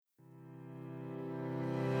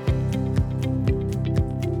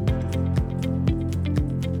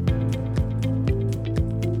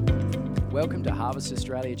Welcome to Harvest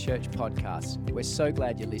Australia Church podcast. We're so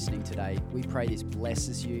glad you're listening today. We pray this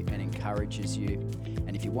blesses you and encourages you.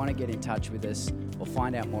 And if you want to get in touch with us or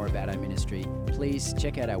find out more about our ministry, please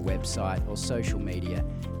check out our website or social media.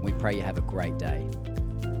 We pray you have a great day.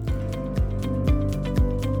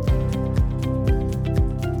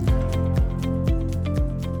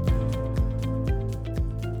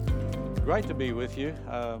 Great to be with you.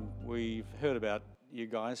 We've heard about you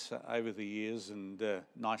guys over the years, and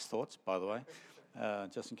nice thoughts, by the way,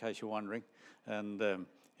 just in case you're wondering. And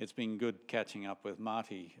it's been good catching up with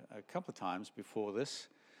Marty a couple of times before this,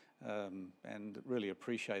 and really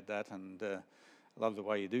appreciate that, and love the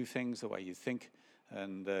way you do things, the way you think,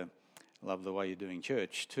 and love the way you're doing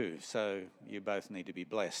church too. So you both need to be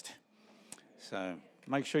blessed. So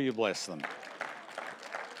make sure you bless them.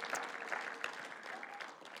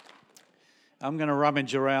 I'm going to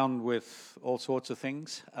rummage around with all sorts of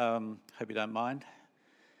things. Hope you don't mind.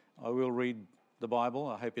 I will read the Bible.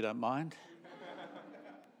 I hope you don't mind.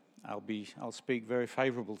 I'll speak very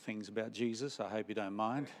favourable things about Jesus. I hope you don't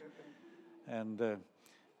mind. And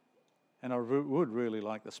I would really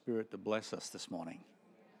like the Spirit to bless us this morning.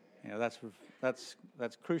 You know, that's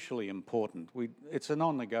crucially important. It's a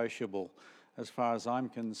non-negotiable, as far as I'm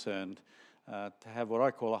concerned, to have what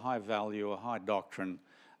I call a high value, a high doctrine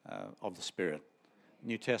of the Spirit.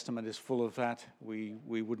 New Testament is full of that. We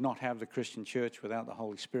would not have the Christian church without the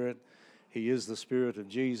Holy Spirit. He is the Spirit of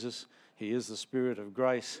Jesus. He is the Spirit of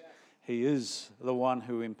grace. He is the one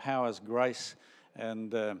who empowers grace,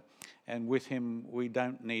 and with him we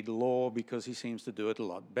don't need law because he seems to do it a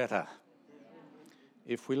lot better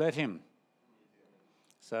if we let him.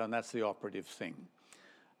 And that's the operative thing.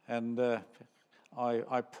 And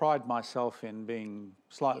I pride myself in being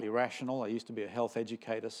slightly rational. I used to be a health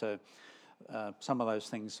educator, so some of those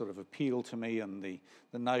things sort of appeal to me, and the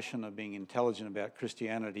notion of being intelligent about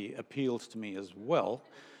Christianity appeals to me as well,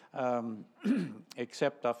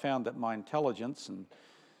 except I found that my intelligence and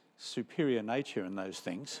superior nature in those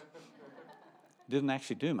things didn't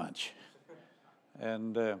actually do much.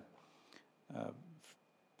 And a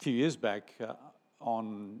few years back,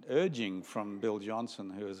 on urging from Bill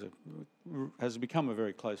Johnson, who has become a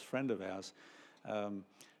very close friend of ours,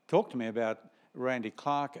 talked to me about Randy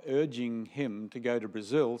Clark urging him to go to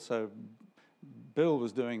Brazil. So Bill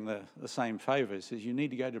was doing the same favour. He says, you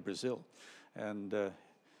need to go to Brazil, and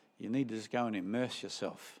you need to just go and immerse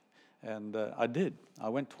yourself. And I did. I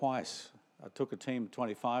went twice. I took a team of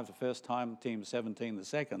 25 the first time, team of 17 the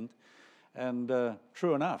second, and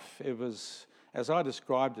true enough, it was, as I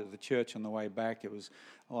described it to the church on the way back, it was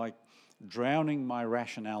like drowning my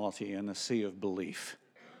rationality in a sea of belief.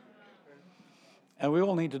 And we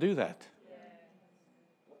all need to do that.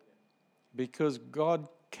 Because God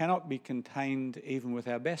cannot be contained even with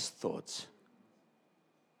our best thoughts,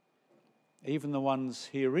 even the ones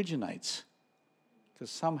he originates. Because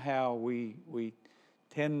somehow we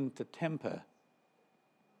tend to temper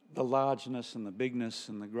the largeness and the bigness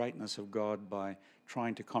and the greatness of God by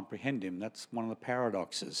trying to comprehend him. That's one of the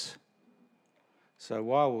paradoxes. So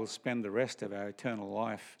while we'll spend the rest of our eternal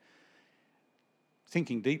life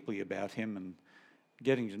thinking deeply about him and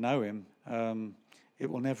getting to know him, it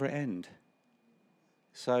will never end.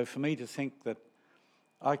 So for me to think that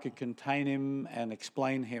I could contain him and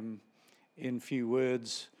explain him in few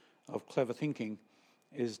words of clever thinking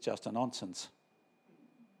is just a nonsense.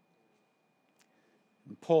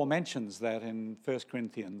 And Paul mentions that in 1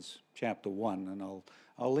 Corinthians chapter 1, and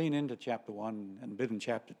I'll lean into chapter 1 and a bit in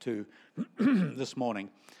chapter 2 this morning.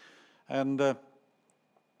 And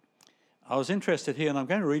I was interested here, and I'm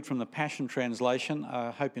going to read from the Passion Translation.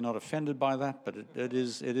 I hope you're not offended by that, but it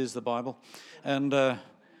is the Bible. And a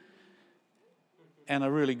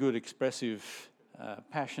really good, expressive,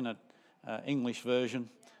 passionate English version.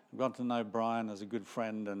 I've got to know Brian as a good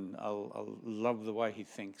friend, and I'll love the way he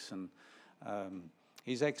thinks. And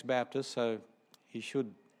he's ex-Baptist, so he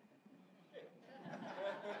should...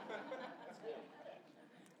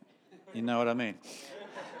 You know what I mean?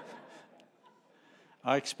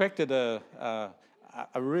 I expected a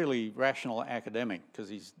really rational academic, because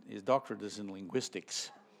his doctorate is in linguistics,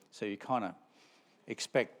 so you kind of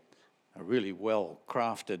expect a really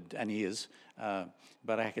well-crafted, and he is,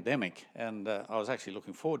 but academic, and I was actually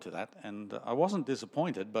looking forward to that, and I wasn't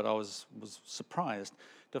disappointed, but I was surprised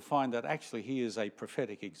to find that actually he is a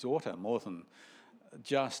prophetic exhorter more than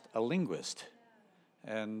just a linguist,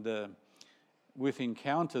 and with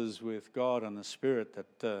encounters with God and the Spirit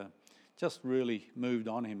that just really moved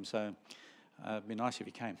on him. So it'd be nice if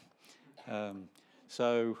he came.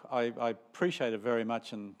 So I appreciate it very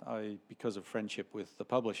much, and I, because of friendship with the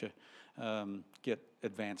publisher, get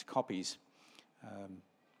advance copies.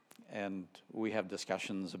 and we have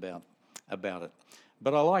discussions about it.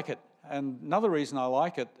 But I like it. And another reason I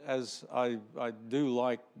like it, as I do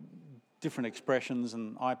like different expressions,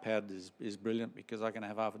 and iPad is brilliant because I can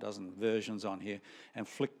have half a dozen versions on here and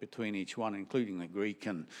flick between each one, including the Greek,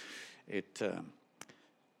 and it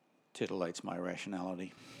titillates my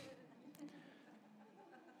rationality.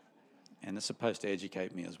 And it's supposed to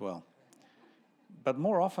educate me as well. But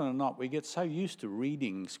more often than not, we get so used to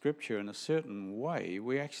reading Scripture in a certain way,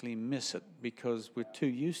 we actually miss it because we're too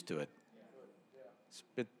used to it. It's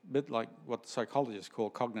a bit like what psychologists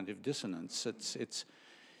call cognitive dissonance.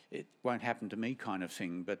 It won't happen to me kind of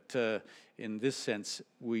thing. But in this sense,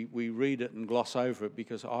 we read it and gloss over it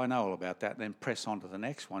because I know all about that, and then press on to the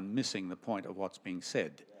next one, missing the point of what's being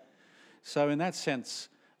said. So in that sense,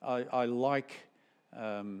 I like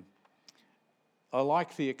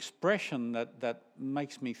the expression that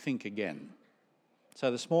makes me think again. So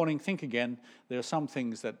this morning, think again. There are some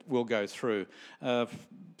things that we'll go through. 1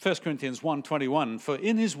 Corinthians 1:21, for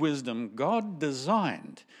in his wisdom God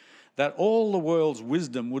designed that all the world's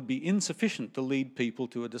wisdom would be insufficient to lead people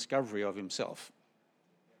to a discovery of himself.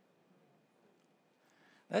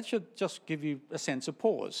 That should just give you a sense of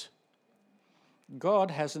pause. God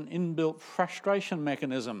has an inbuilt frustration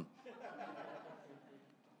mechanism.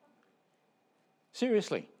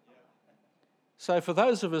 Seriously. So for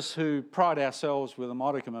those of us who pride ourselves with a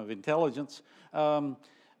modicum of intelligence,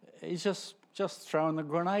 he's just thrown the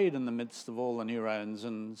grenade in the midst of all the neurons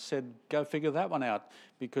and said, go figure that one out,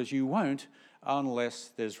 because you won't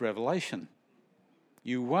unless there's revelation.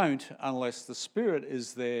 You won't unless the Spirit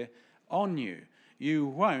is there on you. You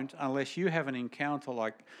won't unless you have an encounter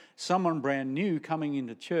like someone brand new coming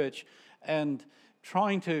into church and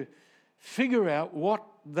trying to figure out what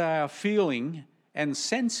they are feeling and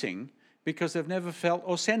sensing, because they've never felt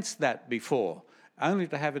or sensed that before, only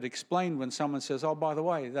to have it explained when someone says, oh, by the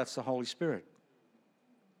way, that's the Holy Spirit.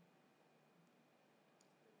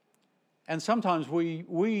 And sometimes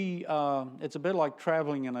it's a bit like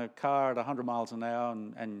traveling in a car at 100 miles an hour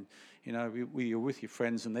and you're with your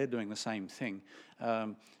friends and they're doing the same thing.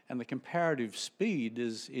 And the comparative speed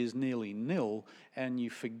is nearly nil, and you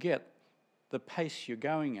forget the pace you're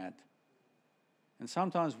going at. And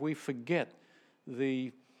sometimes we forget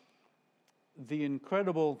the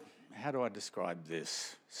incredible, how do I describe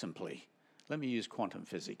this simply? Let me use quantum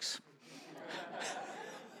physics.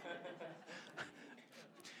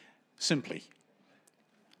 Simply.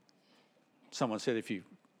 Someone said if you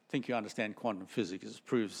think you understand quantum physics, it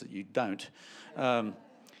proves that you don't.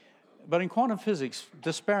 But in quantum physics,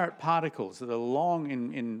 disparate particles that are long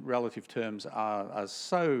in relative terms are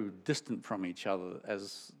so distant from each other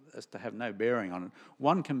as to have no bearing on it.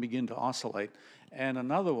 One can begin to oscillate, and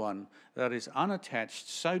another one that is unattached,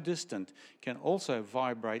 so distant, can also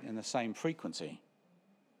vibrate in the same frequency.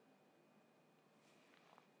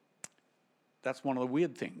 That's one of the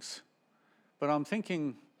weird things. But I'm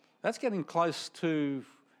thinking that's getting close to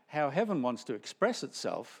how heaven wants to express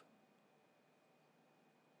itself.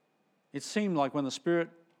 It seemed like when the Spirit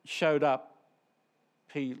showed up,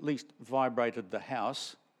 he at least vibrated the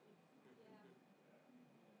house.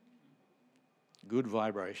 Good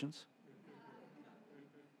vibrations.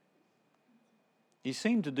 He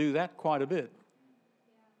seemed to do that quite a bit.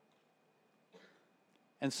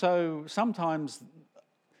 And so sometimes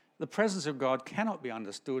the presence of God cannot be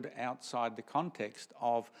understood outside the context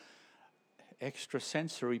of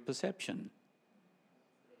extrasensory perception,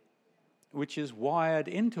 which is wired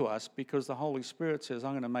into us because the Holy Spirit says,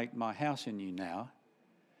 I'm going to make my house in you now,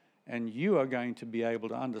 and you are going to be able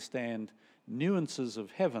to understand nuances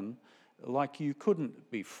of heaven like you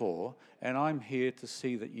couldn't before, and I'm here to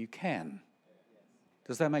see that you can.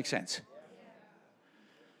 Does that make sense?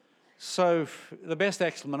 So the best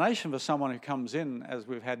explanation for someone who comes in, as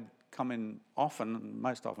we've had come in often, and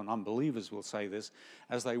most often unbelievers will say this,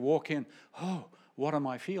 as they walk in, oh, what am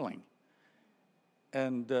I feeling?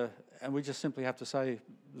 And we just simply have to say,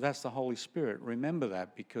 that's the Holy Spirit. Remember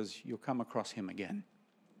that, because you'll come across him again.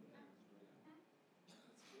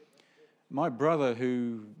 My brother,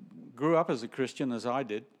 who grew up as a Christian as I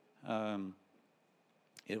did,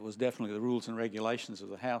 it was definitely the rules and regulations of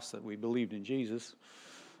the house that we believed in Jesus.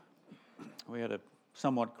 We had a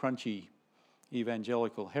somewhat crunchy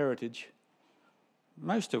evangelical heritage,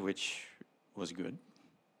 most of which was good,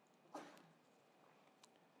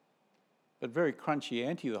 but very crunchy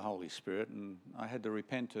anti the Holy Spirit, and I had to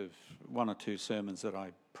repent of one or two sermons that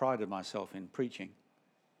I prided myself in preaching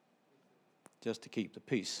just to keep the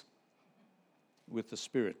peace with the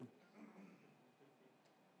Spirit.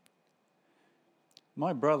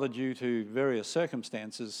 My brother, due to various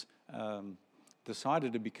circumstances,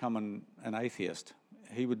 decided to become an atheist,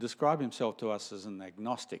 he would describe himself to us as an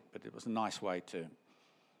agnostic, but it was a nice way to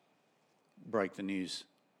break the news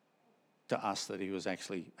to us that he was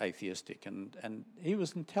actually atheistic, and he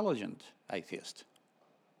was an intelligent atheist.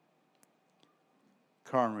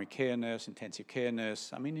 Coronary care nurse, intensive care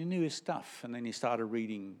nurse. I mean, he knew his stuff, and then he started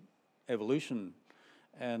reading evolution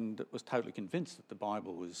and was totally convinced that the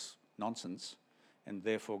Bible was nonsense and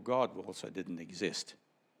therefore God also didn't exist.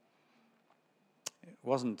 It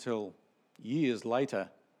wasn't until years later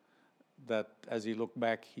that, as he looked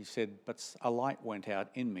back, he said, but a light went out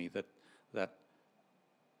in me that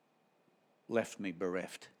left me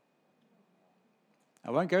bereft.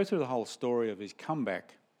 I won't go through the whole story of his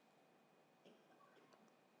comeback,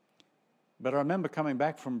 but I remember coming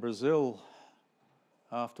back from Brazil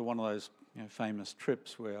after one of those famous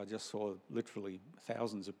trips where I just saw literally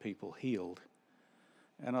thousands of people healed.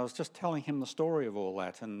 And I was just telling him the story of all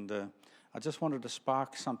that, and I just wanted to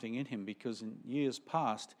spark something in him, because in years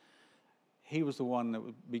past, he was the one that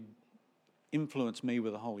would influence me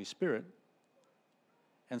with the Holy Spirit.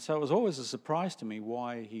 And so it was always a surprise to me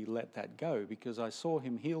why he let that go, because I saw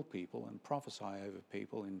him heal people and prophesy over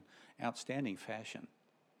people in outstanding fashion.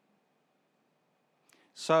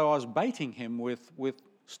 So I was baiting him with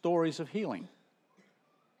stories of healing.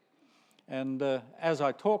 And as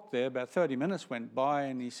I talked there, about 30 minutes went by,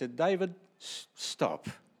 and he said, David, stop.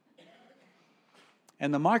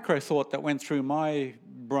 And the micro thought that went through my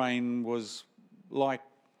brain was like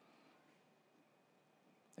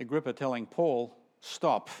Agrippa telling Paul,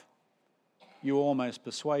 stop, you almost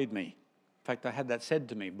persuade me. In fact, I had that said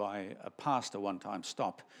to me by a pastor one time,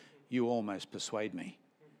 stop, you almost persuade me,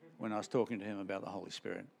 when I was talking to him about the Holy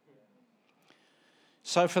Spirit.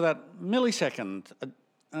 So for that millisecond,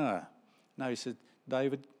 no, he said,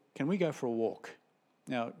 David, can we go for a walk?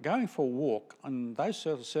 Now, going for a walk in those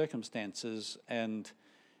sort of circumstances and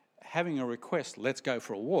having a request, let's go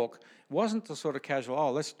for a walk, wasn't the sort of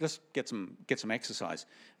casual, let's get some exercise.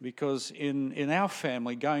 Because in our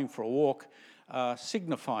family, going for a walk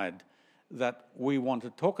signified that we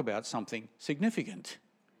wanted to talk about something significant.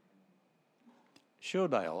 Sure,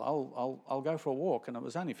 Dale, I'll go for a walk. And it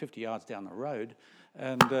was only 50 yards down the road.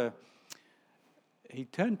 And he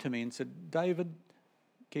turned to me and said, David,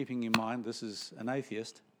 keeping in mind this is an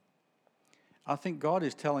atheist, I think God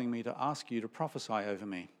is telling me to ask you to prophesy over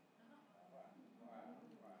me.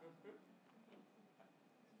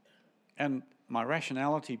 And my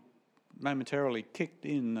rationality momentarily kicked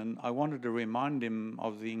in, and I wanted to remind him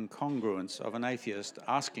of the incongruence of an atheist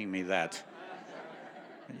asking me that.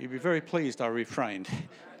 You'd be very pleased I refrained.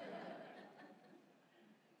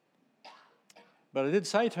 But I did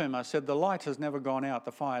say to him, I said, the light has never gone out,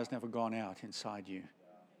 the fire has never gone out inside you.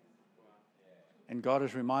 And God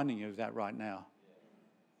is reminding you of that right now.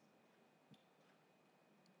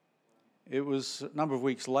 It was a number of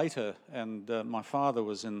weeks later, and my father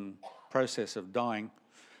was in process of dying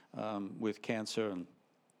with cancer,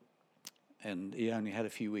 and he only had a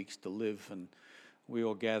few weeks to live, and we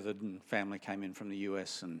all gathered, and family came in from the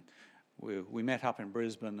US, and we met up in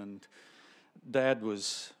Brisbane, and Dad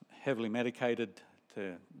was heavily medicated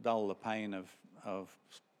to dull the pain of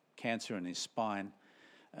cancer in his spine,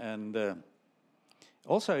 and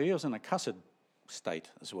also he was in a cussed state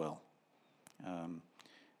as well.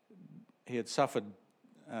 He had suffered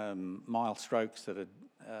mild strokes that had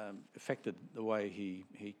affected the way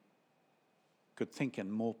he could think,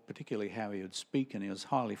 and more particularly how he would speak, and he was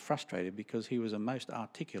highly frustrated because he was a most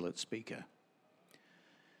articulate speaker.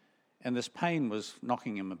 And this pain was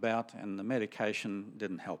knocking him about, and the medication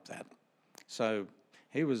didn't help that. So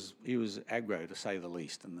he was aggro, to say the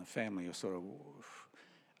least, and the family was sort of,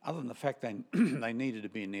 other than the fact they needed to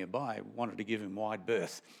be nearby, wanted to give him wide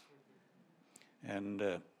berth. And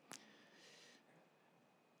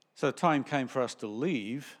so the time came for us to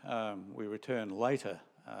leave. We returned later,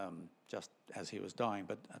 just as he was dying,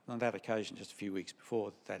 but on that occasion, just a few weeks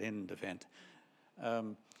before that end event,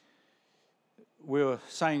 we were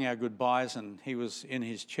saying our goodbyes, and he was in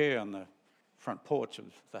his chair on the front porch of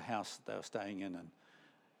the house that they were staying in, and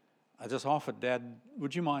I just offered, Dad,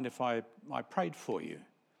 would you mind if I prayed for you?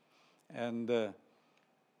 And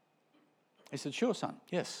he said, sure, son,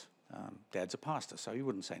 yes. Dad's a pastor, so he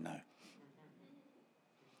wouldn't say no.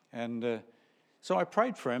 And so I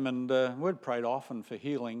prayed for him, and we'd prayed often for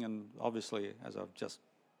healing, and obviously, as I've just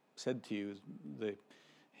said to you, the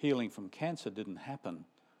healing from cancer didn't happen.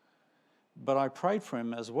 But I prayed for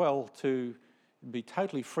him as well to be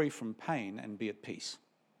totally free from pain and be at peace.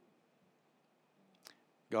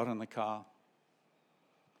 Got in the car,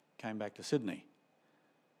 came back to Sydney.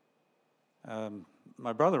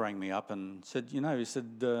 My brother rang me up and said, he said,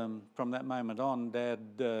 from that moment on, Dad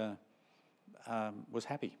was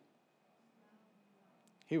happy.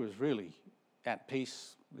 He was really at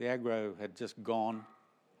peace. The aggro had just gone.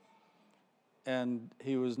 And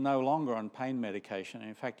he was no longer on pain medication.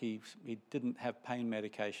 In fact, he didn't have pain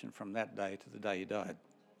medication from that day to the day he died.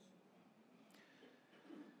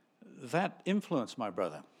 That influenced my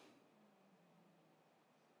brother.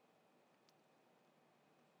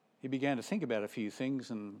 He began to think about a few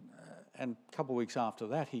things, and a couple of weeks after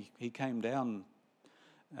that, he came down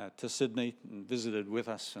to Sydney and visited with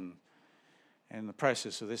us, and in the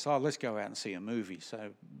process of this, let's go out and see a movie.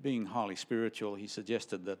 So being highly spiritual, he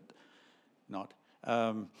suggested that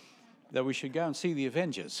we should go and see The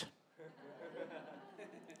Avengers.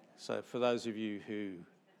 So for those of you who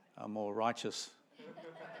are more righteous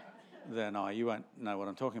than I, you won't know what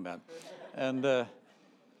I'm talking about. And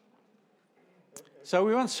so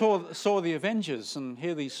we once saw The Avengers, and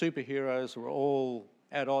here these superheroes were all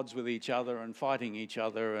at odds with each other and fighting each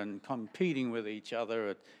other and competing with each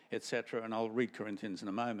other, etc. And I'll read Corinthians in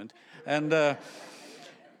a moment. And of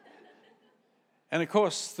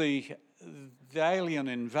course the alien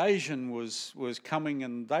invasion was coming,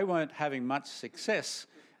 and they weren't having much success,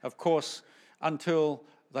 of course, until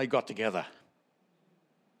they got together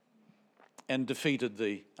and defeated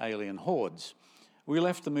the alien hordes. We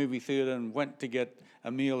left the movie theatre and went to get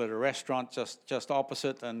a meal at a restaurant just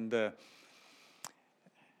opposite, and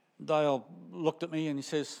Dale looked at me and he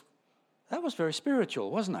says, "That was very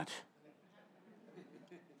spiritual, wasn't it?"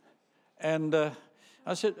 And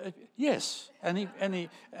I said, "Yes," and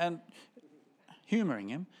humouring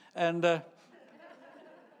him, and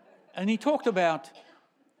he talked about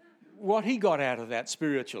what he got out of that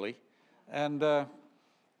spiritually, and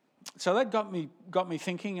so that got me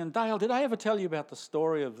thinking. And Dale, did I ever tell you about the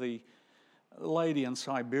story of the lady in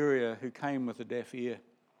Siberia who came with a deaf ear?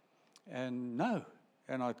 And no,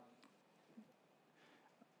 and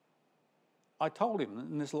I told him,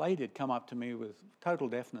 and this lady had come up to me with total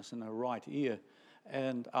deafness in her right ear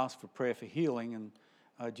and asked for prayer for healing, and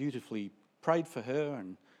I dutifully prayed for her,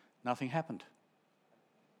 and nothing happened.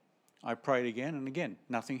 I prayed again and again,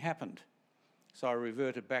 nothing happened. So I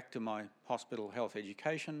reverted back to my hospital health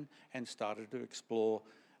education and started to explore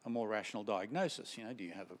a more rational diagnosis. Do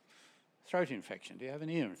you have a throat infection? Do you have an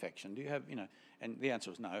ear infection? Do you have, and the answer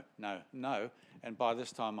was no, no, no. And by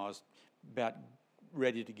this time I was about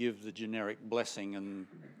ready to give the generic blessing and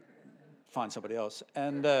find somebody else.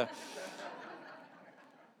 And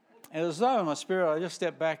as though in my spirit, I just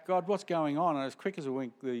stepped back, "God, what's going on?" And as quick as a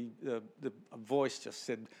wink, the voice just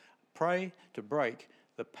said, "Pray to break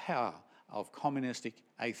the power of communistic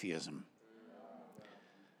atheism."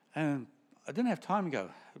 And I didn't have time to go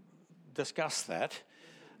discuss that.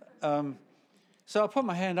 So I put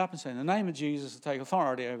my hand up and said, "In the name of Jesus, I take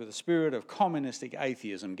authority over the spirit of communistic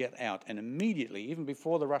atheism, get out." And immediately, even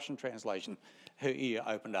before the Russian translation, her ear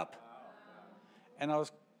opened up. And I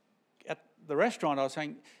was at the restaurant, I was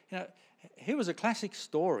saying, here was a classic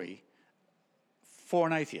story for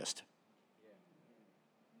an atheist.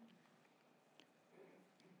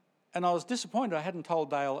 And I was disappointed I hadn't told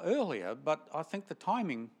Dale earlier, but I think the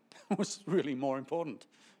timing was really more important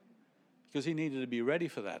because he needed to be ready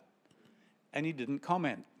for that. And he didn't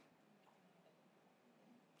comment,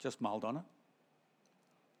 just mulled on it.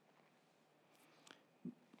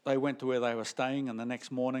 They went to where they were staying, and the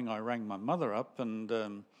next morning I rang my mother up,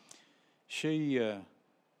 and she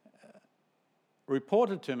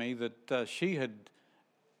reported to me that she had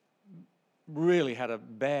really had a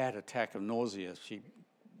bad attack of nausea. She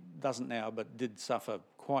doesn't now, but did suffer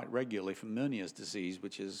quite regularly from Meniere's disease,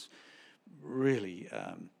 which is really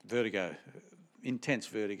vertigo, intense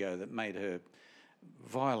vertigo that made her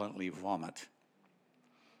violently vomit.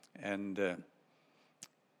 And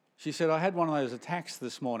she said, "I had one of those attacks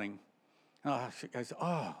this morning." She goes,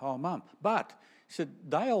 oh, Mum. But she said,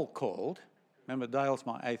 Dale called. Remember, Dale's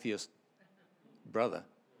my atheist brother.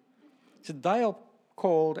 She said, Dale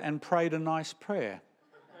called and prayed a nice prayer.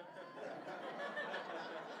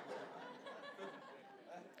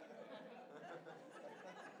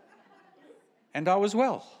 And I was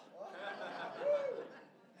well.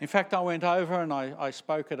 In fact, I went over and I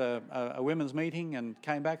spoke at a women's meeting and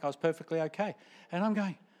came back. I was perfectly okay. And I'm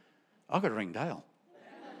going, I've got to ring Dale.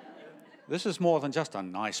 This is more than just a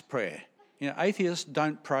nice prayer. Atheists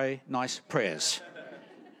don't pray nice prayers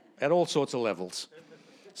at all sorts of levels.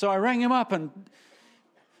 So I rang him up and,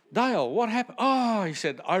 Dale, what happened? Oh, he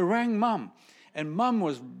said, I rang Mum. And Mum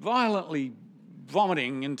was violently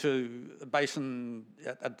vomiting into a basin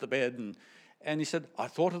at the bed. And he said, I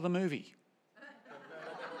thought of the movie.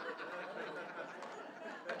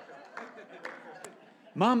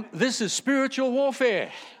 Mum, this is spiritual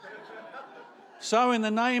warfare. So in the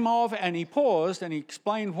name of, and he paused, and he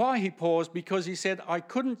explained why he paused, because he said, I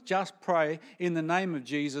couldn't just pray in the name of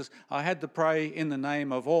Jesus, I had to pray in the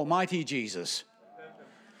name of Almighty Jesus.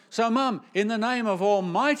 So, Mum, in the name of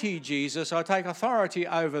Almighty Jesus, I take authority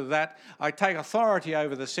over that. I take authority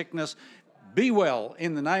over the sickness. Be well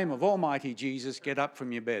in the name of Almighty Jesus. Get up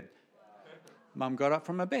from your bed. Mum got up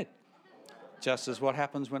from her bed, just as what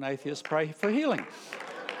happens when atheists pray for healing.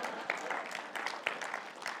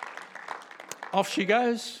 Off she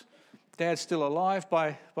goes. Dad's still alive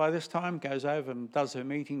by this time, goes over and does her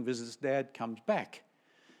meeting, visits Dad, comes back.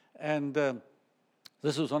 And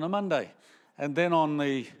this was on a Monday. And then on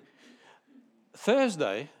the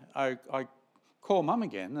Thursday, I call Mum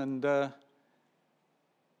again and,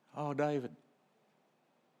 David,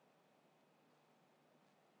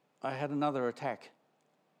 I had another attack.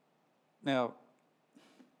 Now,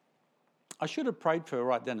 I should have prayed for her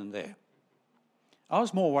right then and there. I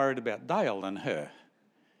was more worried about Dale than her,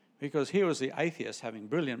 because here was the atheist having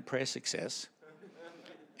brilliant prayer success,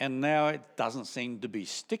 and now it doesn't seem to be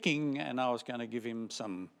sticking, and I was going to give him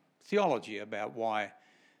some theology about why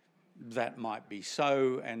that might be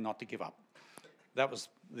so and not to give up. That was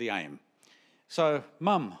the aim. So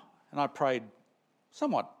Mum and I prayed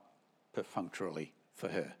somewhat perfunctorily for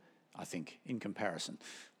her, I think, in comparison.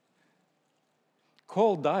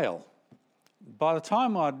 Called Dale. By the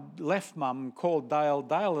time I'd left Mum, called Dale,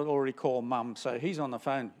 Dale had already called Mum, so he's on the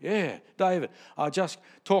phone. Yeah, David, I just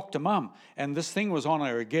talked to Mum, and this thing was on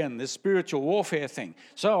her again, this spiritual warfare thing.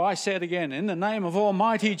 So I said again, in the name of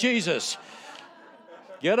Almighty Jesus,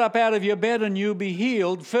 get up out of your bed and you'll be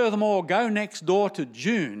healed. Furthermore, go next door to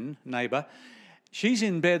June, neighbour. She's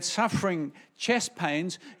in bed suffering chest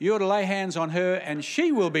pains. You ought to lay hands on her and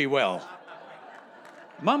she will be well.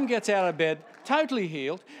 Mum gets out of bed, totally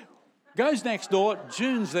healed. Goes next door,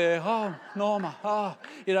 June's there, Norma,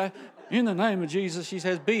 in the name of Jesus, she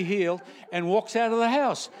says, be healed, and walks out of the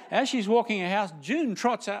house. As she's walking out of the house, June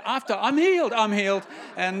trots out after, I'm healed.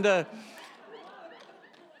 And this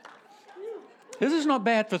is not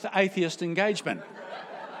bad for the atheist engagement.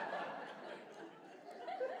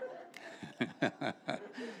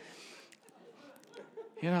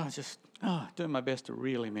 Doing my best to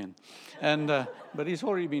reel him in. But he's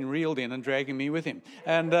already been reeled in and dragging me with him.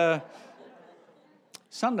 And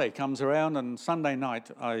Sunday comes around, and Sunday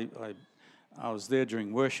night I was there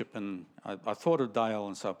during worship, and I thought of Dale,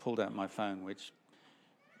 and so I pulled out my phone, which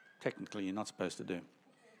technically you're not supposed to do.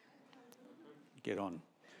 Get on.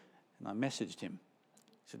 And I messaged him.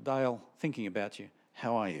 I said, Dale, thinking about you,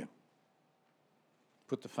 how are you?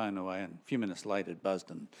 Put the phone away, and a few minutes later it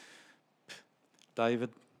buzzed, and David,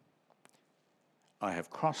 I have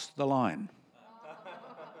crossed the line.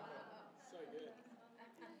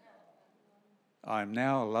 I am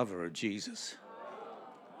now a lover of Jesus.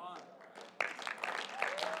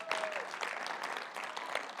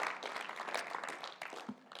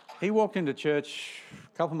 He walked into church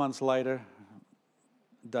a couple of months later,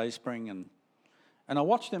 Dayspring, and I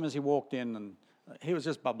watched him as he walked in, and he was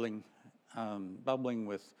just bubbling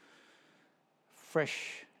with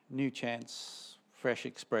fresh new chants, fresh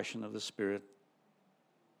expression of the Spirit.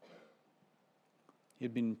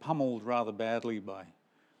 He'd been pummeled rather badly by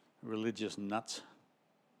religious nuts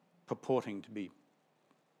purporting to be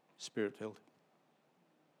Spirit-filled.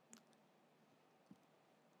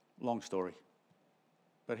 Long story.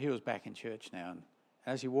 But he was back in church now, and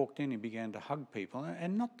as he walked in, he began to hug people,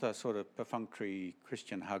 and not the sort of perfunctory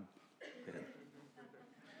Christian hug.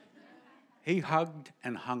 He hugged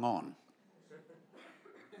and hung on.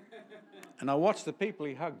 And I watched the people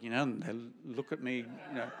he hugged, and they look at me,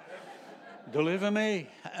 deliver me.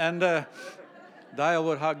 And Dale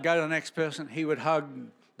would hug, go to the next person, he would hug,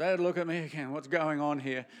 they'd look at me again, what's going on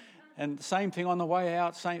here? And the same thing on the way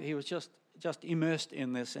out, he was just immersed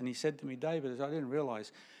in this. And he said to me, David, I didn't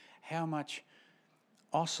realise how much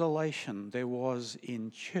oscillation there was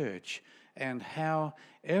in church and how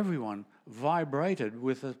everyone vibrated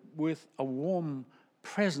with a warm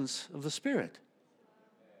presence of the Spirit.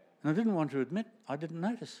 And I didn't want to admit I didn't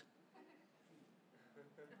notice.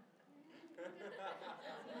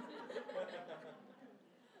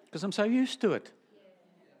 Because I'm so used to it.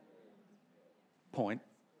 Point.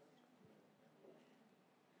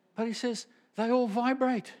 But he says, they all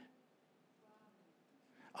vibrate.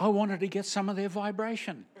 I wanted to get some of their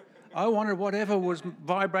vibration. I wanted whatever was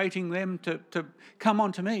vibrating them to come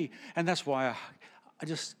onto me. And that's why I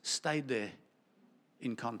just stayed there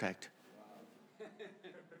in contact.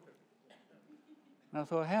 And I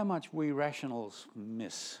thought, how much we rationals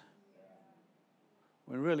miss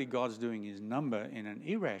when really God's doing his number in an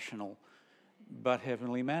irrational but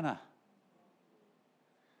heavenly manner.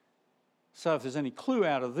 So if there's any clue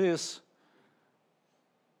out of this,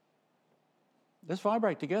 let's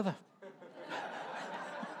vibrate together.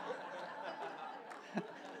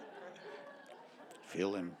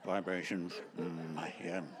 Feel them vibrations.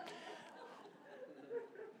 Yeah.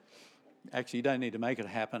 Actually, you don't need to make it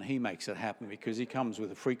happen. He makes it happen because he comes with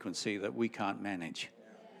a frequency that we can't manage.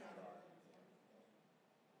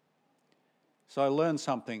 So I learned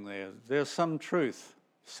something there. There's some truth.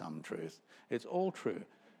 It's all true.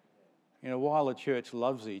 You know, while the church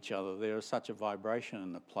loves each other, there is such a vibration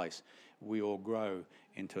in the place. We all grow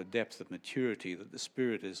into a depth of maturity that the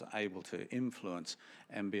Spirit is able to influence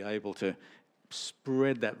and be able to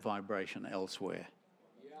spread that vibration elsewhere.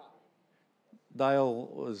 Dale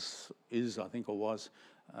was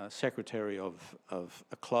secretary of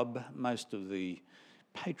a club. Most of the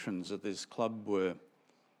patrons of this club were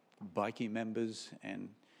bikie members and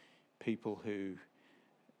people who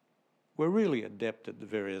were really adept at the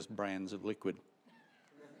various brands of liquid.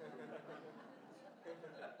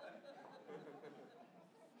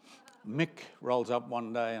 Mick rolls up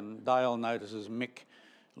one day and Dale notices Mick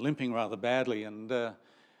limping rather badly and oh,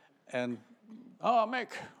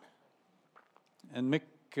 Mick. And Mick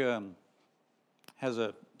has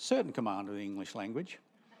a certain command of the English language.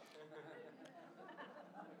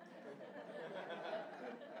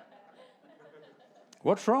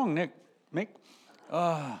 What's wrong, Mick?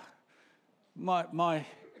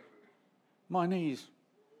 My knees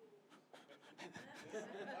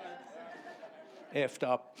effed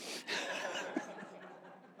up.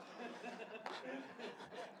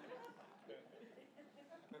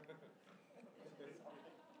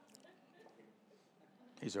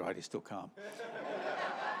 He's all right, he's still calm.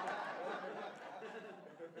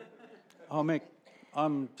 Oh, Mick,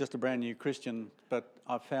 I'm just a brand new Christian, but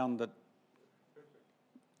I've found that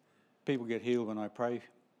people get healed when I pray.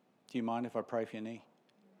 Do you mind if I pray for your knee?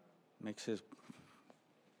 Mick says,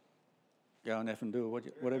 go and effing do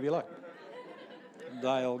it, whatever you like.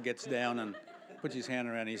 Dale gets down and puts his hand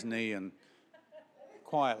around his knee and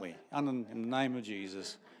quietly, in the name of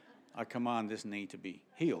Jesus, I command this knee to be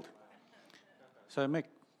healed. So Mick,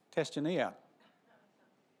 test your knee out.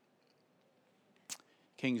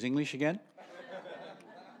 King's English again.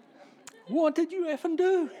 What did you effing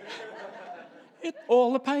do?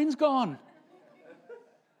 All the pain's gone.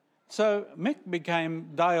 So Mick became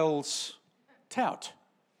Dale's tout.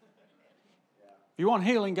 If you want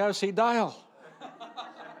healing, go see Dale.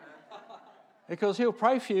 Because he'll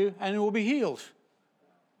pray for you and you will be healed.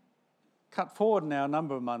 Cut forward now a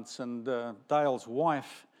number of months and Dale's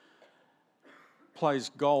wife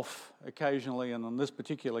plays golf occasionally, and on this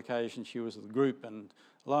particular occasion she was with the group, and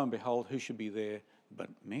lo and behold, who should be there but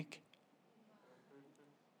Mick?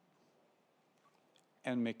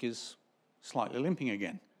 And Mick is slightly limping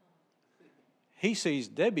again. He sees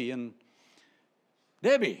Debbie and,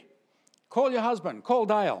 Debbie, call your husband, call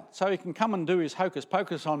Dale, so he can come and do his hocus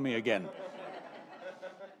pocus on me again.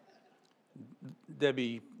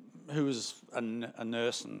 Debbie, who was a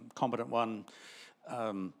nurse and competent one,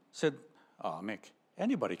 said, oh, Mick,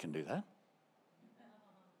 anybody can do that.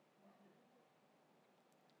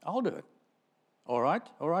 I'll do it. All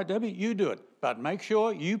right, Debbie, you do it. But make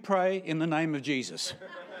sure you pray in the name of Jesus.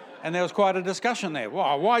 And there was quite a discussion there.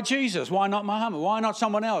 Why Jesus? Why not Muhammad? Why not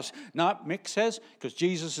someone else? No, Mick says, because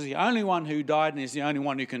Jesus is the only one who died and he's the only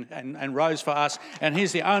one who can, and rose for us, and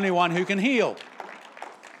he's the only one who can heal.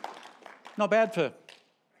 Not bad for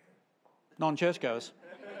non-churchgoers.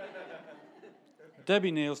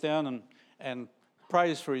 Debbie kneels down and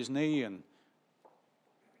prays for his knee, and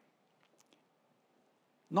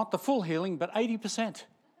not the full healing, but 80%.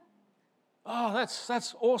 Oh,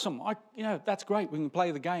 that's awesome. That's great. We can play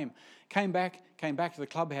the game. Came back to the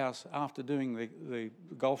clubhouse after doing the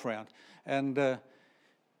golf round, and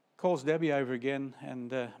calls Debbie over again, and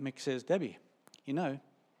Mick says, Debbie,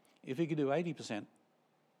 if he could do 80%,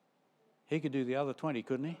 he could do the other 20,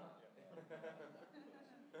 couldn't he?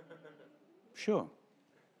 Sure.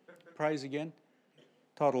 Prays again.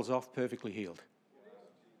 Toddles off, perfectly healed.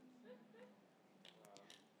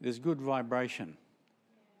 There's good vibration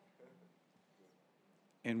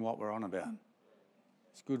in what we're on about.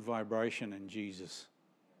 It's good vibration in Jesus.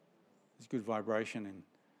 It's good vibration in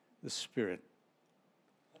the Spirit.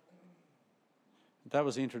 That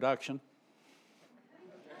was the introduction.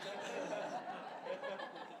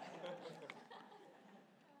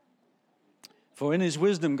 For in his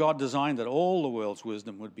wisdom, God designed that all the world's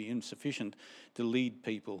wisdom would be insufficient to lead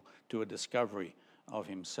people to a discovery of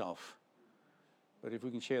himself. But if we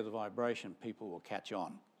can share the vibration, people will catch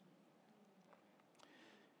on.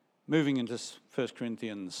 Moving into 1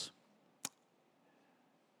 Corinthians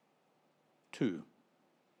 2.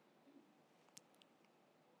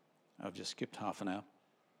 I've just skipped half an hour.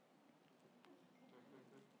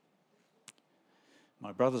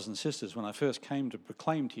 My brothers and sisters, when I first came to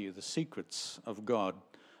proclaim to you the secrets of God,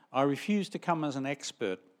 I refused to come as an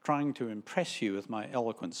expert trying to impress you with my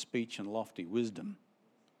eloquent speech and lofty wisdom.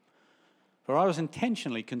 For I was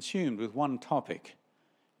intentionally consumed with one topic: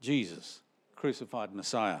 Jesus, crucified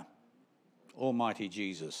Messiah, Almighty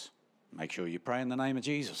Jesus. Make sure you pray in the name of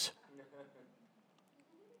Jesus.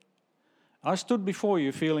 I stood before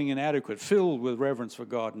you feeling inadequate, filled with reverence for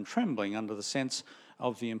God and trembling under the sense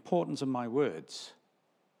of the importance of my words.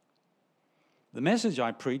 The message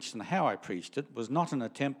I preached and how I preached it was not an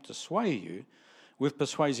attempt to sway you with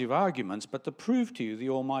persuasive arguments, but to prove to you the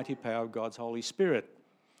almighty power of God's Holy Spirit.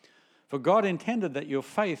 For God intended that your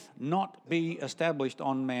faith not be established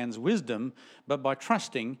on man's wisdom, but by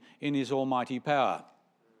trusting in his almighty power.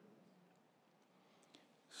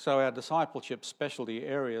 So our discipleship specialty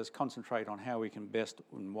areas concentrate on how we can best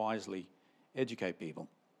and wisely educate people.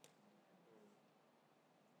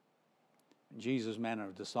 Jesus' manner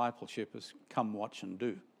of discipleship is come, watch and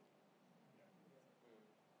do.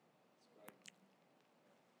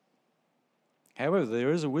 However,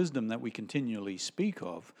 there is a wisdom that we continually speak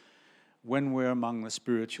of when we're among the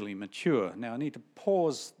spiritually mature. Now, I need to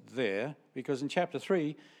pause there because in chapter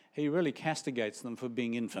 3, he really castigates them for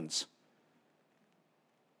being infants.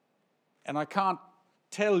 And I can't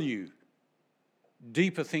tell you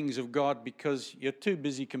deeper things of God because you're too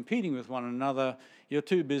busy competing with one another, you're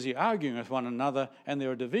too busy arguing with one another, and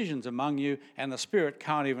there are divisions among you, and the Spirit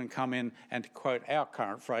can't even come in, and to quote our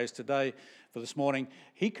current phrase today for this morning,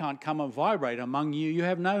 he can't come and vibrate among you. You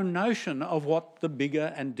have no notion of what the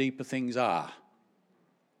bigger and deeper things are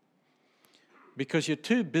because you're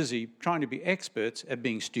too busy trying to be experts at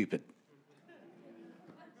being stupid.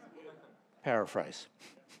 Paraphrase.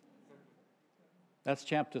 That's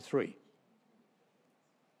chapter 3.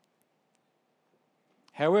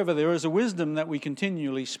 However, there is a wisdom that we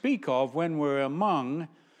continually speak of when we're among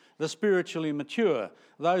the spiritually mature,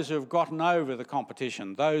 those who have gotten over the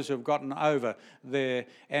competition, those who have gotten over their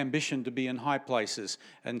ambition to be in high places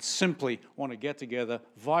and simply want to get together,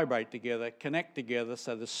 vibrate together, connect together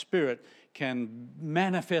so the Spirit can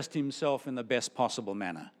manifest himself in the best possible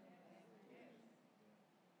manner.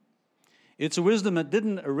 It's a wisdom that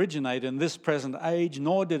didn't originate in this present age,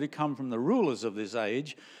 nor did it come from the rulers of this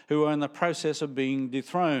age who are in the process of being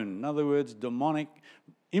dethroned. In other words, demonic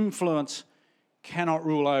influence cannot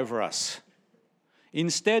rule over us.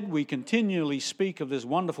 Instead, we continually speak of this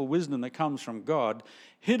wonderful wisdom that comes from God,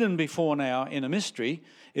 hidden before now in a mystery.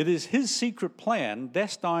 It is his secret plan,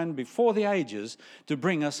 destined before the ages, to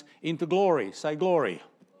bring us into glory. Say glory.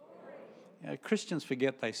 Christians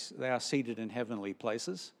forget they are seated in heavenly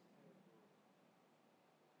places.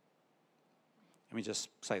 Let me just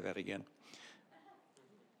say that again.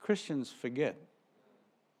 Christians forget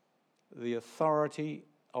the authority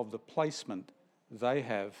of the placement they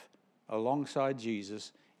have alongside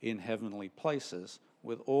Jesus in heavenly places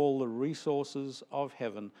with all the resources of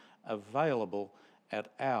heaven available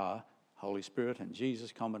at our Holy Spirit and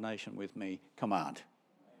Jesus combination with me command.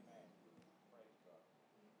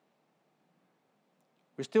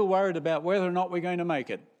 We're still worried about whether or not we're going to make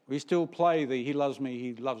it. We still play the he loves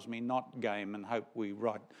me not game and hope we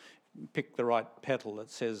pick the right petal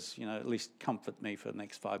that says, at least comfort me for the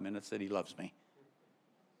next 5 minutes that he loves me.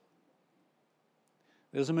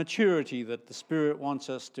 There's a maturity that the Spirit wants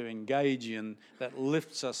us to engage in that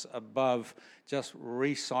lifts us above just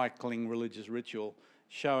recycling religious ritual,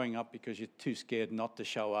 showing up because you're too scared not to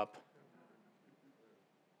show up.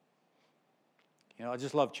 I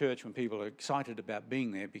just love church when people are excited about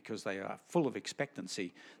being there because they are full of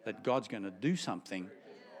expectancy that God's going to do something.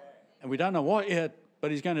 And we don't know what yet,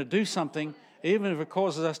 but he's going to do something, even if it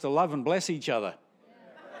causes us to love and bless each other.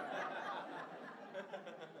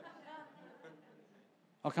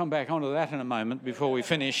 I'll come back onto that in a moment before we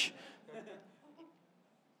finish.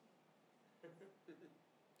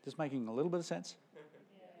 Just making a little bit of sense?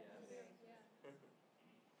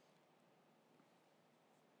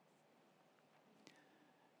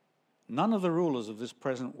 None of the rulers of this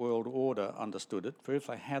present world order understood it, for if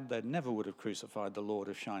they had, they never would have crucified the Lord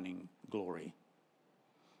of shining glory.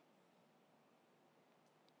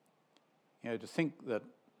 To think that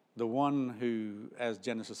the one who, as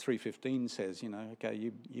Genesis 3:15 says,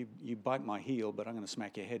 okay, you bite my heel, but I'm going to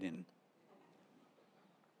smack your head in.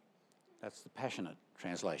 That's the passionate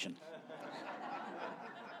translation.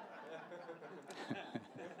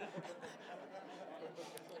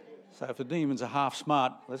 So if the demons are half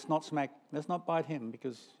smart, let's not bite him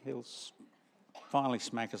because he'll finally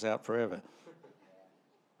smack us out forever.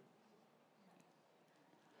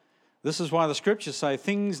 This is why the scriptures say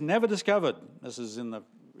things never discovered. This is in the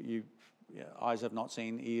eyes have not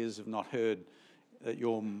seen, ears have not heard, that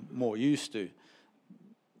you're more used to.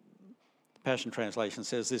 The Passion Translation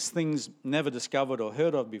says this: things never discovered or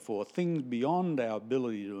heard of before, things beyond our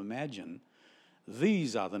ability to imagine.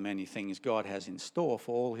 These are the many things God has in store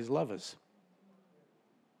for all his lovers.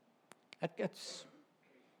 That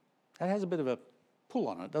has a bit of a pull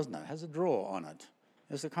on it, doesn't it? It has a draw on it.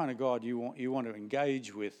 It's the kind of God you want to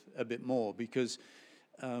engage with a bit more, because,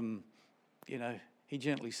 he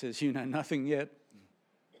gently says, you know nothing yet,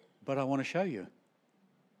 but I want to show you.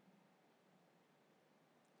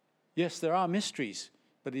 Yes, there are mysteries,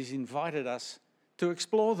 but he's invited us to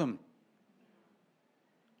explore them.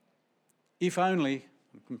 If only,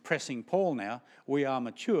 I'm pressing Paul now, we are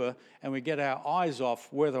mature and we get our eyes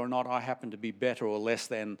off whether or not I happen to be better or less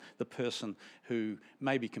than the person who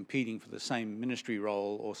may be competing for the same ministry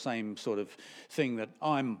role or same sort of thing that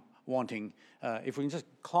I'm wanting. If we can just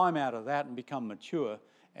climb out of that and become mature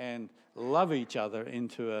and love each other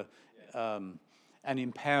into an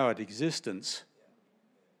empowered existence,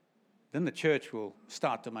 then the church will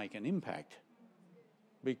start to make an impact.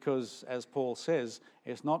 Because, as Paul says,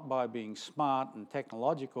 it's not by being smart and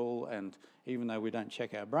technological, and even though we don't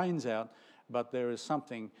check our brains out, but there is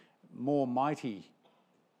something more mighty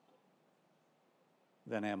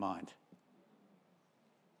than our mind.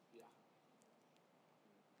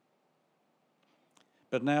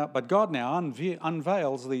 But God now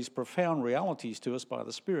unveils these profound realities to us by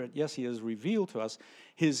the Spirit. Yes, he has revealed to us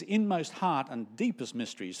his inmost heart and deepest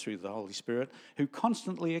mysteries through the Holy Spirit, who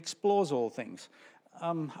constantly explores all things. I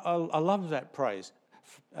love that phrase.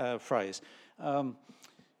 All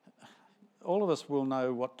of us will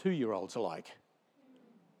know what 2-year-olds are like.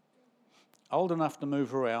 Old enough to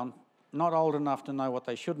move around, not old enough to know what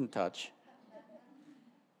they shouldn't touch,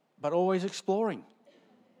 but always exploring.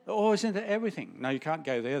 They're always into everything. No, you can't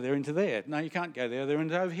go there, they're into there. No, you can't go there, they're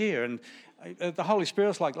into over here. And the Holy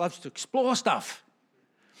Spirit's loves to explore stuff.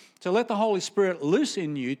 So let the Holy Spirit loose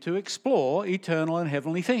in you to explore eternal and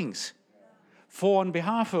heavenly things for and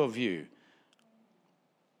behalf of you.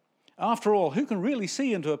 After all, who can really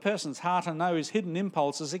see into a person's heart and know his hidden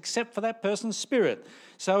impulses except for that person's spirit?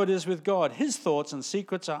 So it is with God. His thoughts and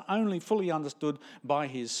secrets are only fully understood by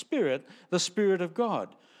his Spirit, the Spirit of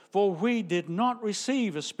God. For we did not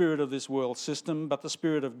receive a spirit of this world system, but the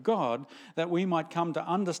Spirit of God, that we might come to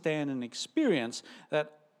understand and experience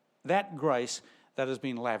that grace that has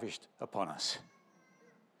been lavished upon us.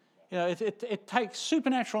 You know, it takes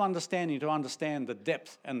supernatural understanding to understand the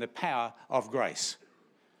depth and the power of grace.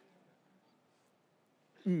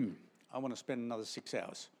 I want to spend another 6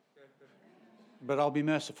 hours. But I'll be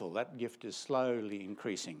merciful. That gift is slowly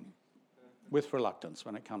increasing with reluctance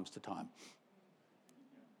when it comes to time.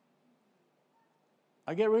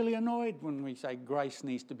 I get really annoyed when we say grace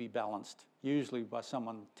needs to be balanced, usually by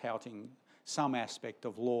someone touting some aspect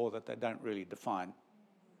of law that they don't really define.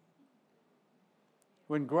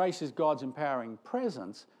 When grace is God's empowering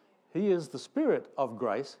presence, he is the Spirit of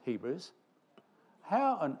grace, Hebrews.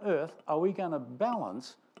 How on earth are we going to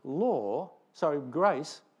balance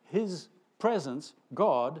grace, his presence,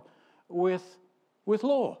 God, with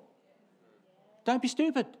law? Don't be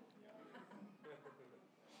stupid.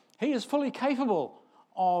 He is fully capable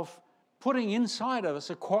of putting inside of us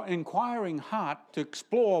an inquiring heart to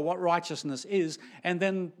explore what righteousness is, and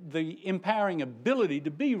then the empowering ability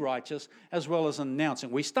to be righteous as well as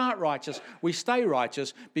announcing. We start righteous, we stay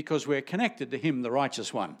righteous because we're connected to him, the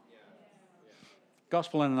righteous one.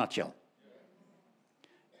 Gospel in a nutshell.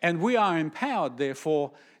 And we are empowered,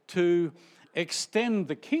 therefore, to extend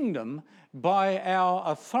the kingdom by our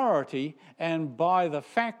authority and by the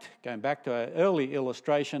fact, going back to our early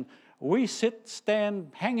illustration, we sit,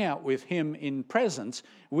 stand, hang out with him in presence.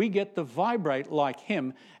 We get to vibrate like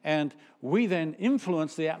him, and we then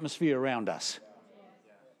influence the atmosphere around us.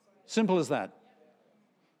 Simple as that.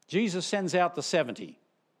 Jesus sends out the 70.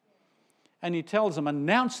 And he tells them,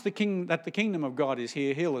 announce that the kingdom of God is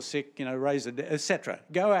here, heal the sick, raise the dead, etc.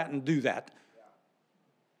 Go out and do that.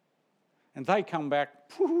 And they come back,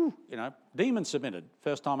 demon submitted,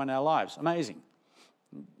 first time in our lives. Amazing.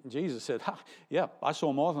 Jesus said, yeah, I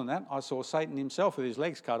saw more than that. I saw Satan himself with his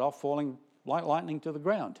legs cut off, falling like lightning to the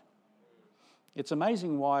ground. It's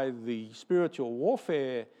amazing why the spiritual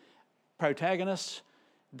warfare protagonists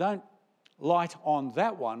don't light on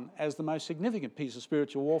that one as the most significant piece of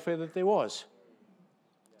spiritual warfare that there was.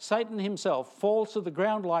 Satan himself falls to the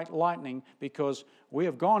ground like lightning because we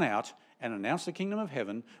have gone out and announced the kingdom of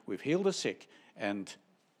heaven, we've healed the sick, and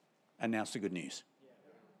announced the good news.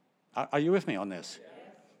 Are you with me on this?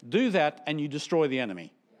 Do that and you destroy the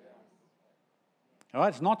enemy. All right,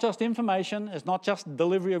 it's not just information, it's not just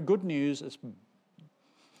delivery of good news,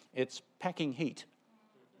 it's packing heat.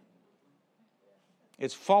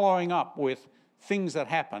 It's following up with things that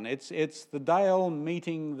happen. It's the Dale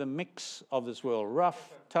meeting the mix of this world.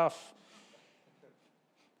 Rough, tough,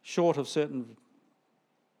 short of certain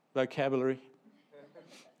vocabulary,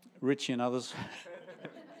 rich in others.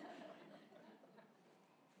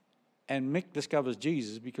 And Mick discovers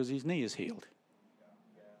Jesus because his knee is healed.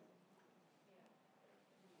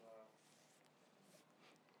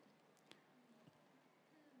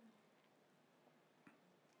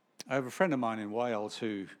 I have a friend of mine in Wales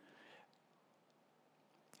who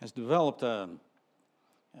has developed a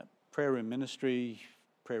prayer room ministry,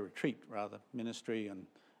 prayer retreat rather, ministry, and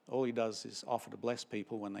all he does is offer to bless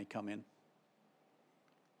people when they come in.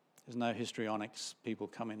 There's no histrionics. People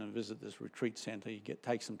come in and visit this retreat centre. He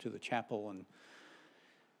takes them to the chapel, and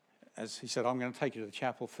as he said, I'm going to take you to the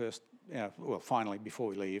chapel first, finally, before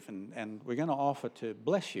we leave, and we're going to offer to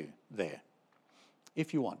bless you there,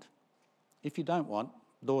 if you want. If you don't want,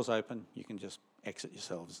 doors open, you can just exit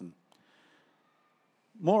yourselves. And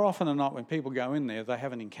more often than not, when people go in there, they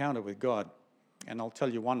have an encounter with God. And I'll tell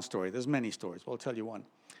you one story. There's many stories, but I'll tell you one.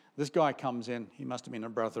 This guy comes in. He must have been a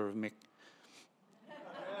brother of Mick.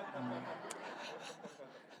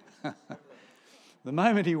 The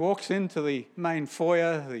moment he walks into the main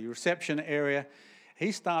foyer, the reception area,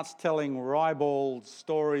 he starts telling ribald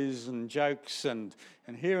stories and jokes. And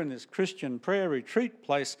here in this Christian prayer retreat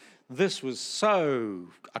place, this was so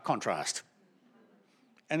a contrast.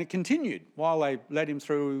 And it continued while they led him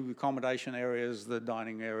through the accommodation areas, the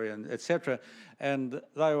dining area, and etc. And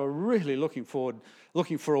they were really looking for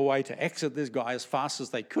a way to exit this guy as fast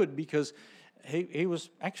as they could, because he was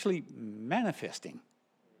actually manifesting.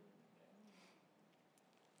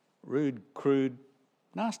 Rude, crude,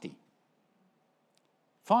 nasty.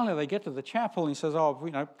 Finally, they get to the chapel, and he says,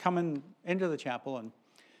 come into the chapel.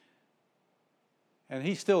 And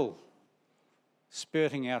he's still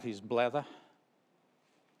spurting out his blather.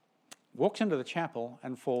 Walks into the chapel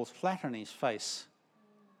and falls flat on his face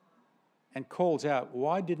and calls out,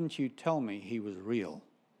 "Why didn't you tell me he was real?"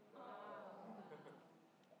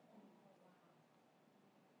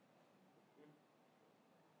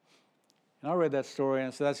 And I read that story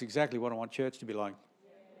and said, that's exactly what I want church to be like.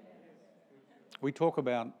 We talk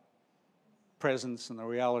about presence and the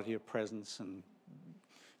reality of presence, and,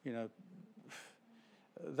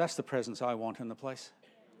 that's the presence I want in the place.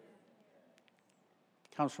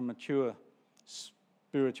 It comes from mature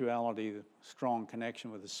spirituality, strong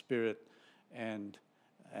connection with the Spirit, and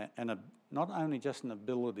not only just an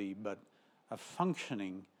ability, but a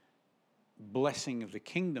functioning blessing of the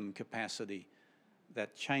kingdom capacity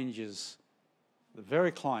that changes the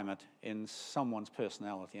very climate in someone's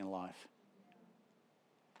personality and life.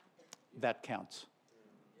 That counts.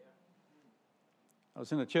 I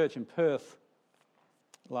was in a church in Perth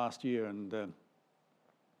last year, and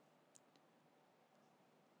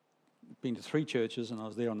been to 3 churches, and I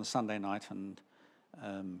was there on the Sunday night and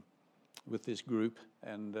with this group,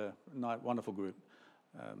 and wonderful group.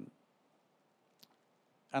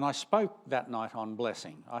 And I spoke that night on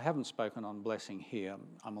blessing. I haven't spoken on blessing here.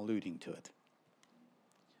 I'm alluding to it.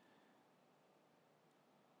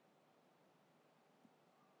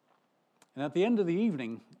 And at the end of the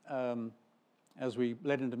evening, as we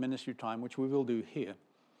led into ministry time, which we will do here,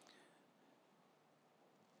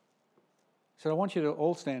 I said, I want you to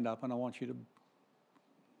all stand up, and I want you to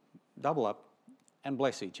double up and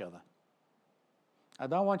bless each other. I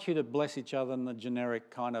don't want you to bless each other in the generic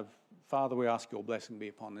kind of, Father, we ask your blessing be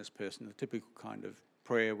upon this person, the typical kind of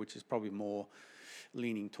prayer, which is probably more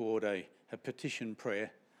leaning toward a petition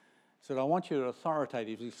prayer. So I want you to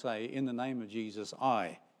authoritatively say, in the name of Jesus,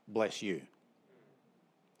 I bless you.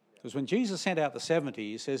 Because when Jesus sent out the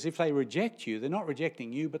 70, he says, if they reject you, they're not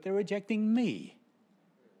rejecting you, but they're rejecting me.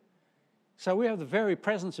 So we have the very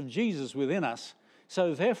presence of Jesus within us.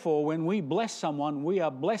 So therefore, when we bless someone, we are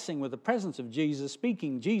blessing with the presence of Jesus,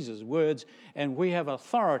 speaking Jesus' words, and we have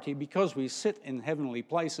authority because we sit in heavenly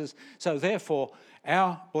places. So therefore,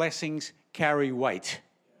 our blessings carry weight.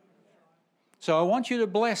 So I want you to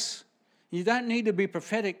bless. You don't need to be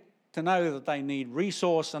prophetic to know that they need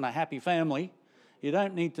resource and a happy family. You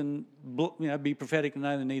don't need to be prophetic to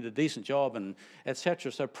know they need a decent job and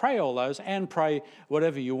etc. So pray all those, and pray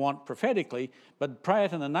whatever you want prophetically, but pray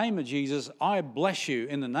it in the name of Jesus. I bless you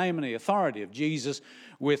in the name and the authority of Jesus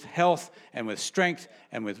with health and with strength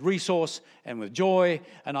and with resource and with joy,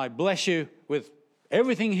 and I bless you with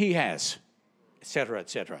everything he has, etc.,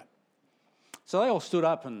 etc. So they all stood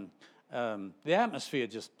up, and the atmosphere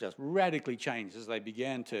just radically changed as they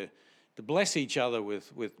began to bless each other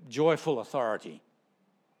with joyful authority.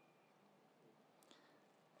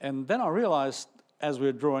 And then I realised, as we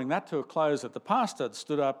were drawing that to a close, that the pastor had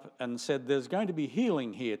stood up and said, there's going to be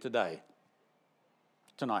healing here tonight.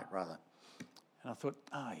 And I thought,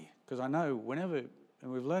 because I know whenever,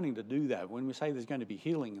 and we're learning to do that, when we say there's going to be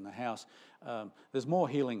healing in the house, there's more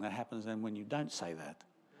healing that happens than when you don't say that.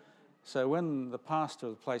 So when the pastor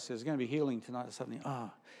of the place says there's going to be healing tonight, suddenly,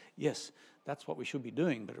 yes, that's what we should be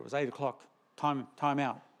doing. But it was 8 o'clock, time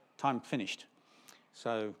out, time finished.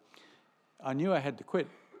 So I knew I had to quit.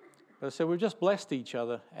 But I said, we've just blessed each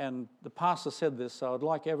other, and the pastor said this, so I'd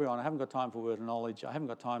like everyone, I haven't got time for word of knowledge, I haven't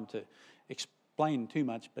got time to explain too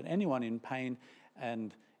much, but anyone in pain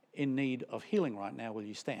and in need of healing right now, will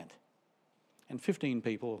you stand? And 15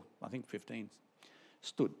 people, I think 15,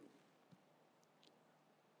 stood.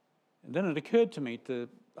 And then it occurred to me to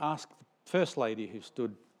ask the first lady who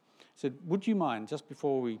stood, said, would you mind, just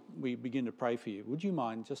before we begin to pray for you, would you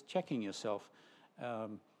mind just checking yourself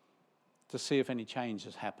to see if any change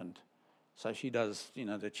has happened? So she does,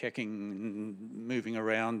 the checking, moving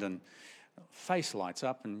around, and face lights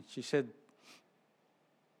up, and she said,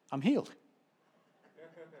 I'm healed.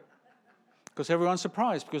 Because everyone's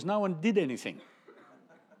surprised, because no one did anything.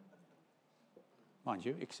 Mind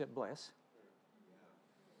you, except bless.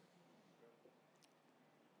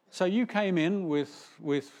 So you came in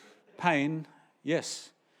with pain, yes,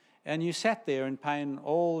 and you sat there in pain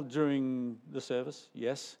all during the service,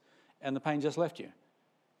 yes, and the pain just left you,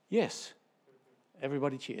 yes.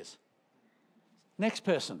 Everybody cheers. Next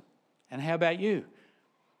person. And how about you?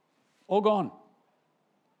 All gone.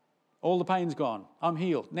 All the pain's gone. I'm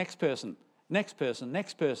healed. Next person. Next person.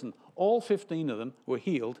 Next person. All 15 of them were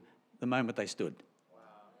healed the moment they stood.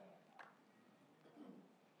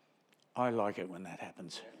 Wow. I like it when that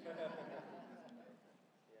happens.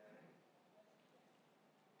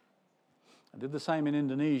 I did the same in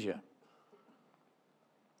Indonesia.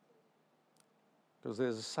 Because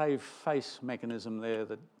there's a save face mechanism there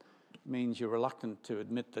that means you're reluctant to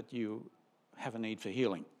admit that you have a need for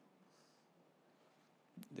healing.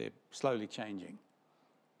 They're slowly changing.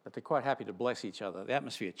 But they're quite happy to bless each other. The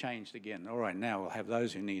atmosphere changed again. All right, now we'll have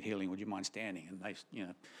those who need healing. Would you mind standing? And they,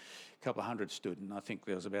 a couple of hundred stood, and I think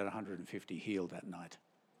there was about 150 healed that night.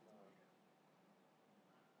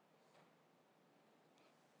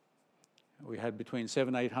 We had between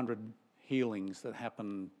 700 and 800 healings that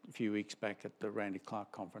happened a few weeks back at the Randy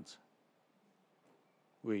Clark conference.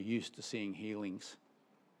 We're used to seeing healings.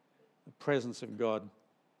 The presence of God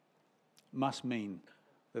must mean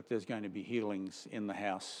that there's going to be healings in the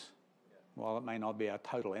house, while it may not be our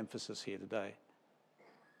total emphasis here today.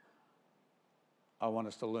 I want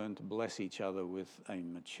us to learn to bless each other with a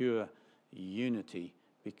mature unity,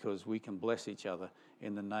 because we can bless each other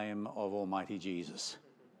in the name of Almighty Jesus.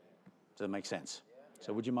 Does that make sense?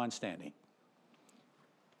 So would you mind standing?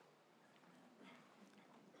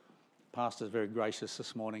 Pastor's very gracious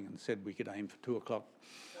this morning and said we could aim for 2 o'clock.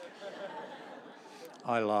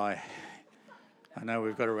 I lie. I know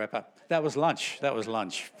we've got to wrap up. That was lunch.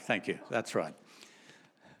 Thank you. That's right.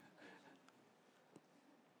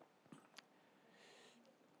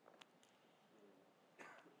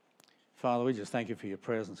 Father, we just thank you for your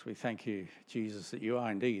presence. We thank you, Jesus, that you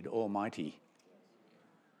are indeed almighty.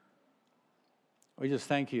 We just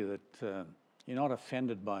thank you that you're not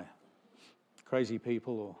offended by crazy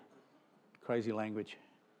people or crazy language.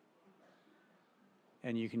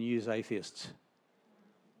 And you can use atheists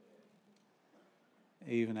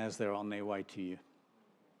even as they're on their way to you.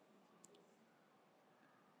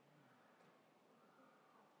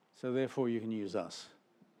 So therefore you can use us.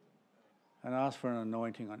 And ask for an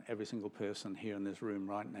anointing on every single person here in this room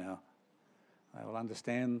right now. They will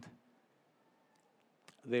understand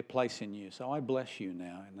their place in you. So I bless you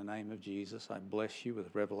now in the name of Jesus. I bless you with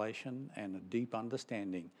revelation and a deep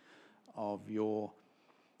understanding of your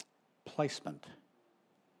placement,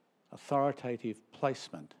 authoritative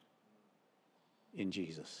placement in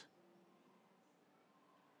Jesus.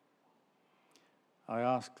 I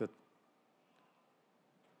ask that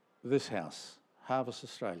this house, Harvest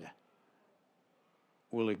Australia,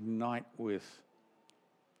 will ignite with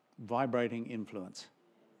vibrating influence.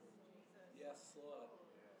 Yes, Lord.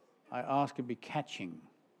 I ask it be catching.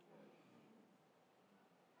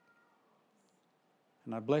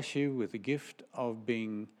 And I bless you with the gift of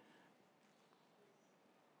being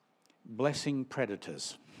blessing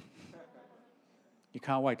predators. You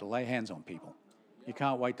can't wait to lay hands on people. You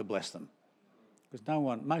can't wait to bless them. Because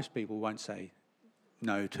most people won't say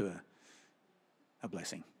no to a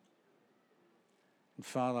blessing. And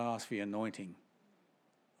Father, I ask for your anointing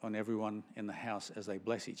on everyone in the house as they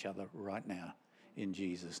bless each other right now in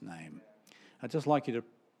Jesus' name. I'd just like you to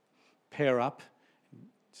pair up,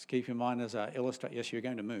 Just keep in mind as I illustrate. Yes, you're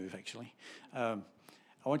going to move, actually. I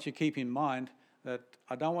want you to keep in mind that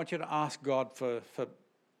I don't want you to ask God for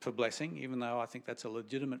blessing, even though I think that's a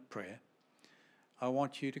legitimate prayer. I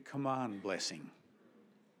want you to command blessing,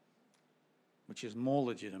 which is more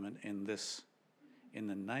legitimate in this. In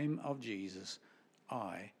the name of Jesus,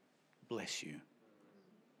 I bless you.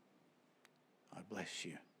 I bless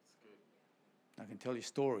you. I can tell you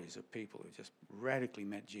stories of people who just radically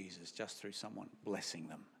met Jesus just through someone blessing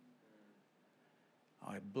them.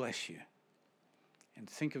 I bless you. And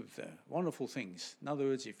think of wonderful things. In other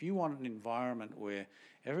words, if you want an environment where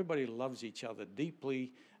everybody loves each other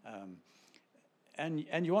deeply,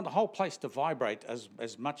 and you want the whole place to vibrate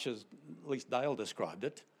as much as at least Dale described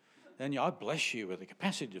it, then I bless you with the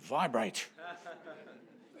capacity to vibrate.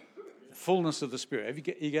 The fullness of the Spirit.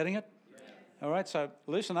 You getting it? Yeah. All right, so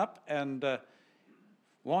loosen up and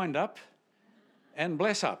wind up and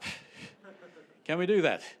bless up. Can we do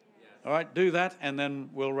that? Yeah. All right, do that, and then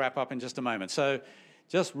we'll wrap up in just a moment. So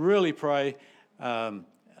just really pray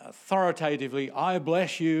authoritatively, I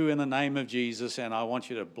bless you in the name of Jesus, and I want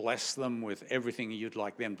you to bless them with everything you'd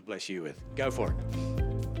like them to bless you with. Go for it.